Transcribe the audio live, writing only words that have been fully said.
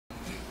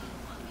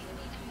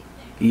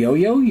Yo,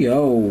 yo,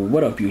 yo,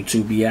 what up,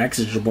 YouTube BX?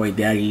 It's your boy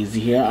Daddy Easy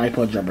here,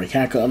 iPod JailBreak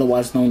hacker,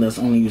 otherwise known as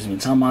only using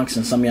Tomahawks,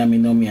 and some of y'all may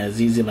know me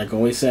as Easy, like I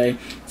always say,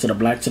 to the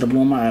black to the blue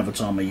on my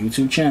avatar on my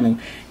YouTube channel.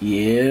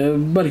 Yeah,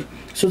 buddy.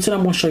 So today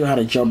I'm going to show you how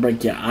to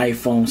jailbreak your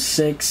iPhone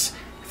 6.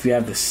 If you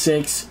have the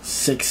 6,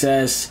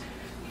 6S,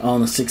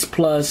 on the 6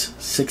 Plus,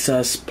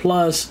 6S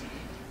Plus,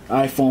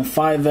 iPhone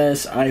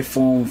 5S,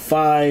 iPhone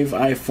 5,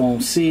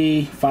 iPhone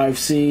C,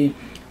 5C,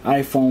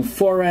 iPhone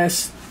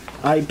 4S,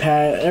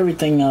 iPad,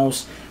 everything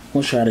else.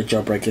 We'll show you how to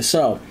jailbreak it.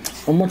 So,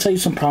 I'm going to tell you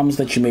some problems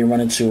that you may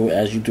run into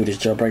as you do this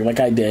jailbreak, like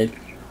I did.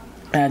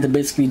 I had to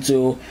basically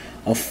do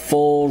a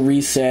full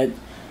reset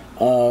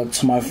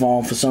to my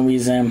phone. For some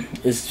reason,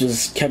 it's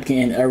just kept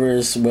getting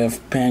errors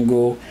with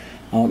Pangu.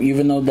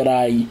 Even though that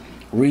I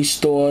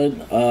restored,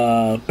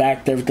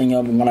 backed everything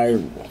up, when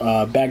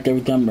I backed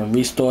everything up and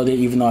restored it,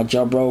 even though I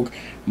jailbroke,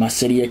 my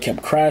Cydia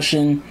kept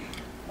crashing.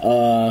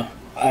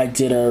 I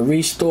did a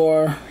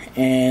restore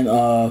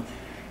and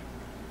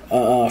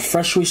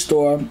fresh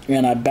restore,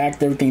 and I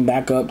backed everything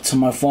back up to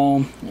my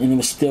phone, and it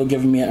was still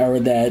giving me an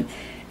error that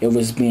it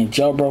was being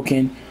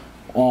jailbroken.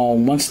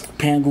 Once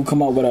Pangu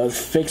come up with a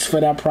fix for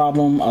that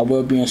problem, I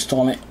will be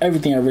installing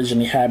everything I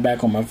originally had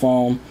back on my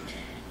phone,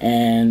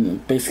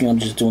 and basically I'm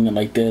just doing it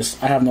like this.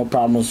 I have no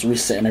problems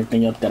resetting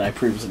everything up that I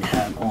previously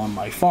had on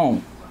my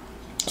phone.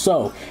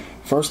 So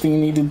first thing you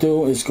need to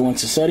do is go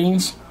into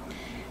settings,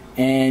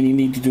 and you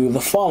need to do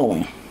the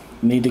following.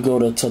 You need to go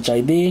to Touch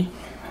ID,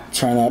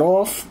 turn that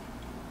off.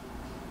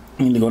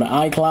 You need to go to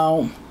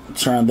iCloud,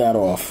 turn that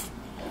off.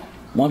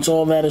 Once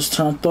all that is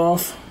turned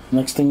off,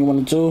 next thing you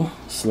want to do,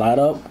 slide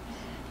up,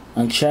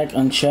 uncheck,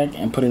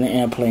 and put it in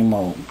airplane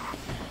mode.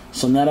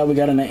 So now that we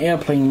got in the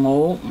airplane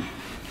mode,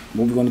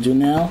 what we're going to do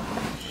now,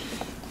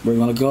 we're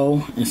going to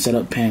go and set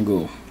up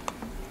Pangu.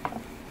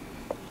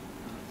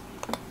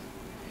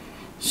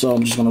 So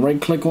I'm just going to right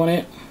click on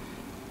it,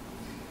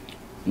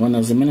 run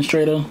as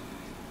administrator,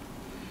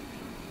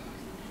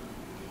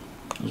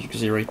 as you can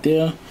see right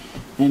there.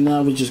 And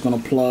now we're just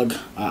going to plug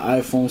our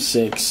iPhone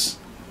 6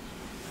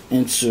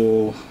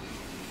 into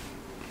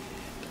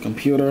the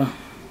computer.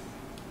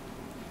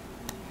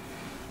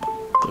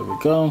 There we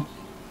go.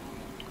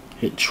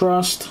 Hit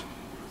trust.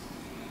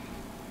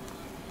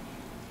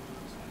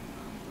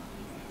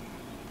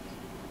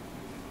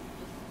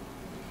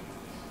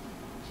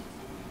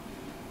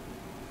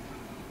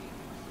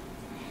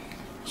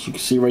 As you can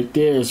see right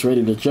there, it's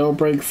ready to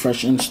jailbreak,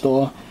 fresh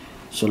install.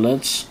 So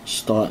let's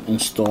start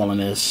installing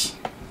this.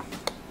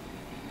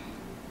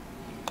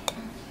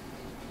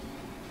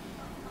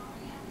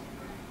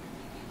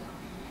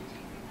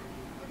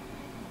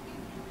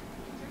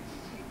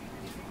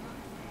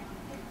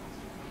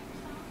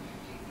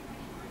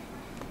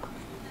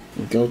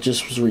 Go,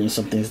 just was reading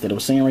some things that it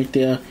was saying right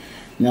there.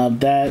 Now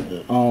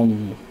that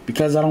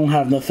because I don't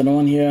have nothing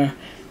on here,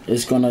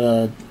 it's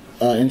gonna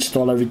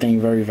install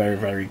everything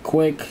very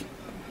quick.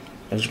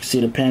 As you can see,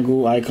 the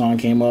Pangu icon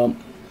came up.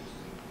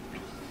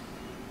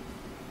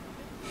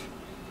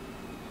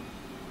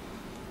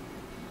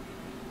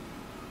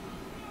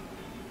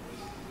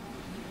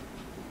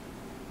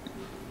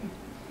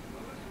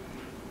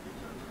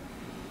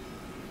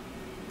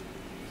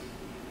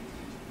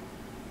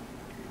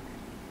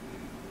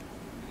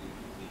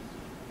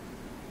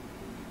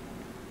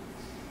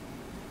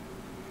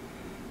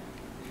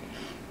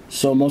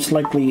 So most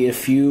likely,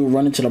 if you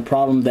run into the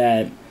problem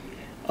that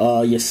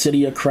your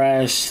Cydia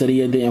crashed,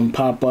 Cydia didn't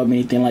pop up,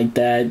 anything like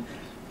that,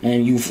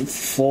 and you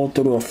fall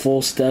through the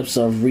full steps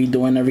of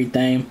redoing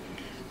everything,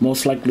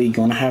 most likely you're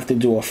gonna have to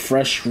do a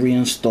fresh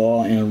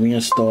reinstall and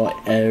reinstall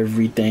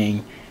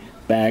everything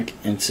back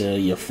into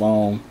your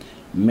phone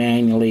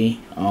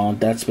manually.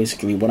 That's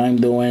basically what I'm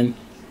doing.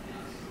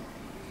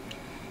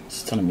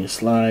 It's telling me to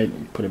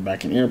slide, put it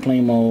back in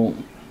airplane mode,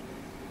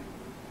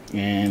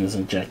 and it's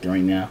injecting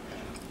right now.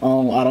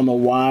 I don't know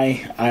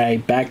why I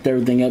backed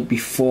everything up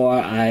before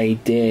I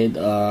did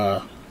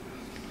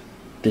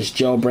this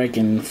jailbreak,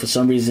 and for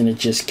some reason it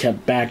just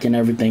kept backing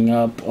everything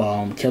up.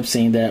 Kept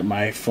saying that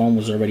my phone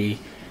was already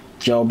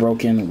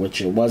jailbroken,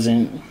 which it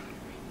wasn't.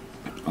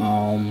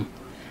 I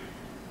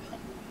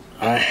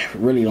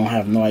really don't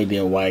have no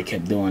idea why I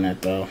kept doing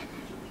that though.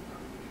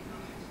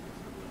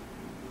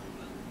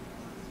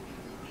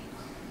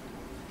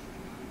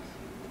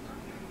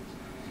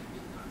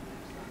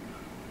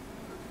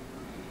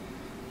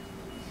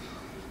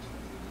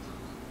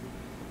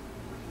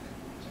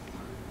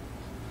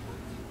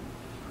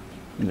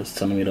 It's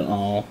telling me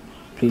to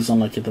please don't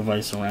let your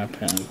device around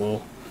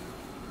Pangu.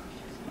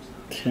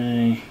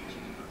 Okay.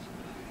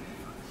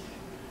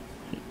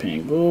 Hit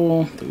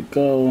Pangu. There we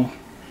go.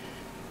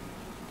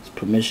 It's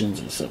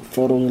permissions. Set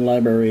photo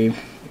library.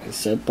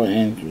 Set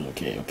button.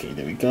 Okay.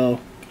 There we go.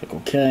 Click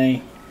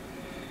OK.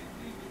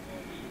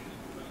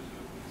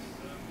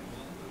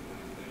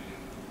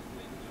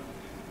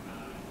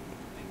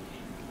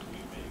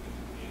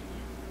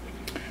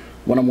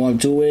 What I'm going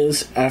to do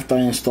is, after I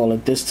install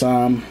it this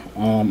time,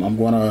 I'm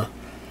going to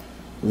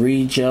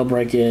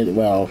re-jailbreak it,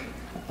 well,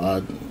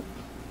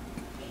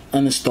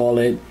 uninstall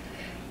it,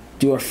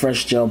 do a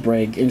fresh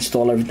jailbreak,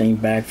 install everything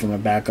back from a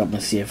backup,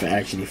 and see if it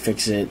actually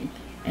fixes it.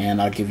 And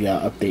I'll give you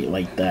an update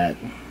like that.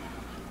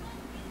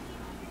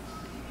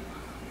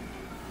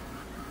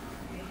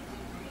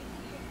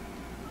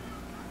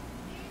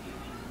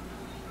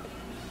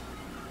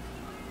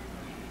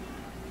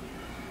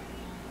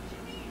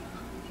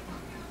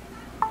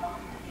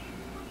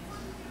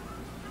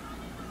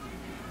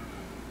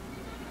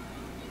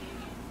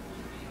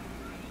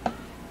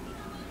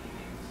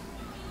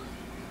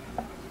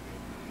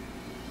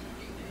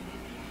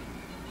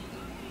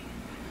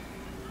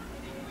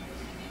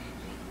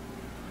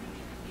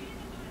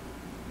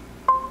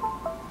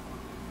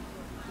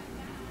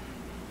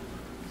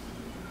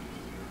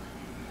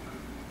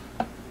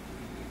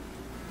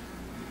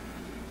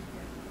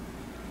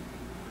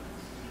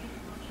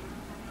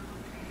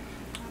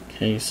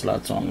 Okay,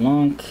 slots on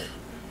lock.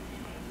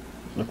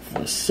 Look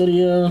for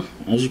Cydia.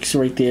 As you can see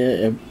right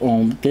there,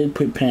 it did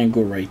put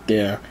Pango right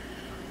there.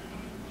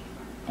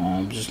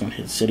 I'm just gonna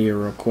hit Cydia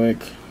real quick.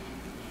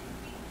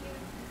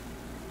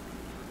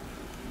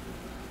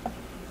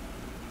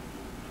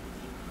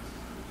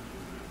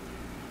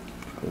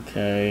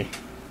 Okay.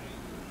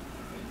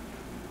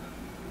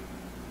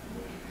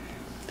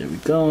 There we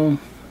go.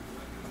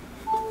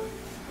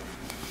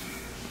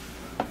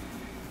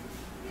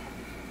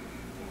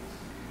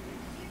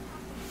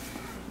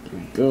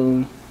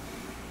 Go.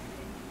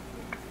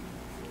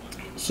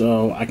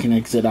 So I can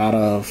exit out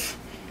of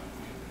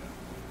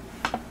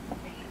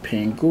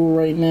Pangu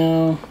right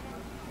now,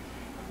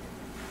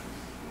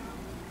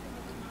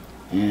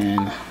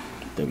 and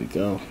there we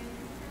go.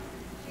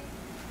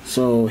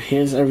 So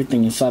here's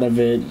everything inside of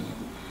it,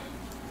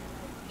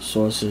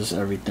 sources,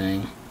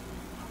 everything.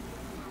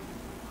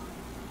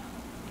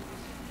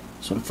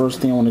 So the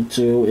first thing I want to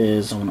do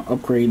is I want to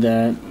upgrade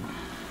that.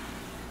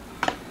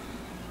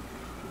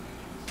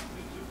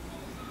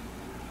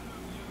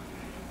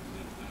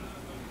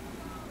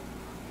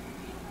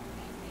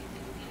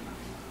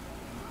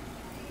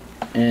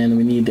 And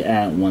we need to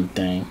add one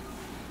thing.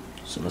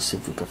 So let's see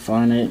if we can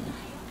find it.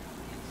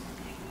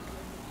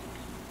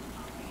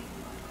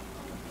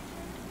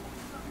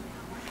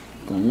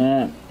 Go on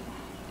that.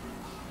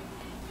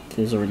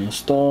 Okay, it's already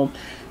installed.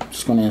 I'm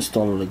just going to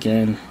install it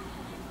again.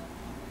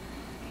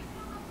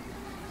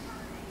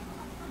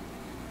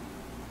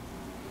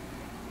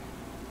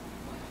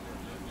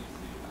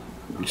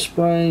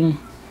 Respring.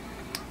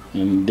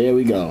 And there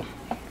we go.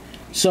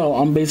 So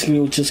I'm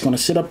basically just going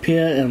to sit up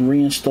here and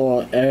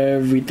reinstall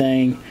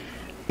everything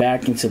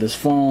back into this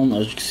phone.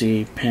 As you can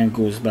see,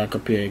 Pangu is back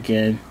up here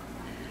again.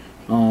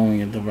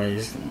 Your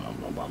device,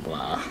 blah, blah,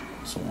 blah,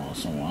 so on,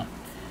 so on.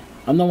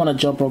 I know when I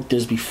jailbroke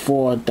this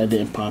before, that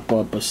didn't pop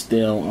up, but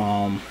still,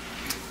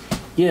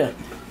 yeah,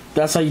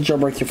 that's how you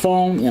jailbreak your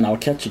phone, and I'll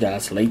catch you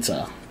guys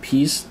later.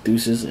 Peace,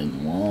 deuces,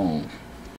 and long.